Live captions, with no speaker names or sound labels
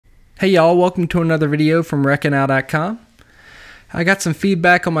Hey y'all, welcome to another video from wreckingnow.com. I got some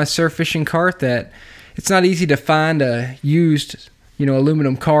feedback on my surf fishing cart that it's not easy to find a used,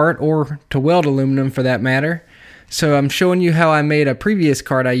 aluminum cart, or to weld aluminum for that matter. So I'm showing you how I made a previous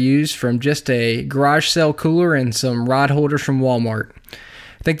cart I used from just a garage sale cooler and some rod holders from Walmart.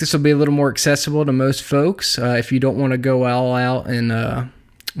 I think this will be a little more accessible to most folks if you don't want to go all out and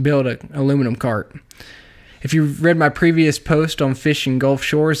build an aluminum cart. If you've read my previous post on fishing Gulf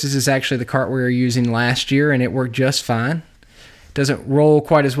Shores, this is actually the cart we were using last year, and it worked just fine. It doesn't roll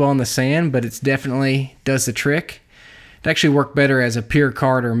quite as well in the sand, but it definitely does the trick. It actually worked better as a pier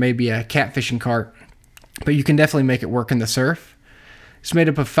cart or maybe a catfishing cart, but you can definitely make it work in the surf. It's made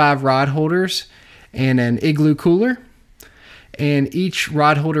up of 5 rod holders and an igloo cooler, and each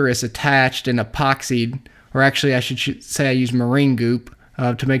rod holder is attached and epoxied, or actually I should say I use marine goop,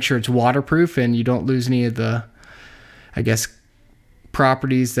 to make sure it's waterproof and you don't lose any of the,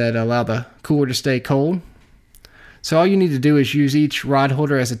 properties that allow the cooler to stay cold. So all you need to do is use each rod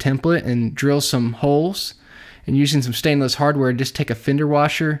holder as a template and drill some holes, and using some stainless hardware, just take a fender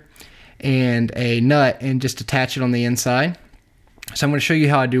washer and a nut and just attach it on the inside. So I'm going to show you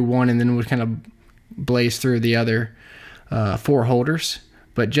how I do one, and then we'll kind of blaze through the other 4 holders.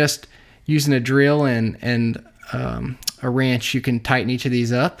 But just using a drill and a wrench, you can tighten each of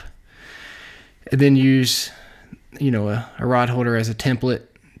these up, and then use a rod holder as a template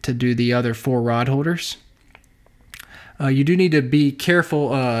to do the other 4 rod holders. You do need to be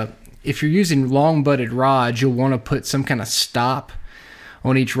careful. If you're using long butted rods, you'll want to put some kind of stop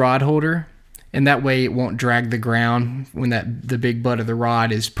on each rod holder, and that way it won't drag the ground when the big butt of the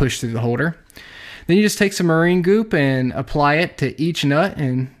rod is pushed through the holder. Then you just take some marine goop and apply it to each nut,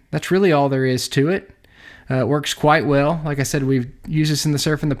 and that's really all there is to it. It works quite well. Like I said, we've used this in the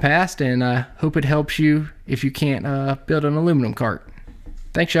surf in the past, and I hope it helps you if you can't build an aluminum cart.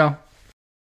 Thanks, y'all.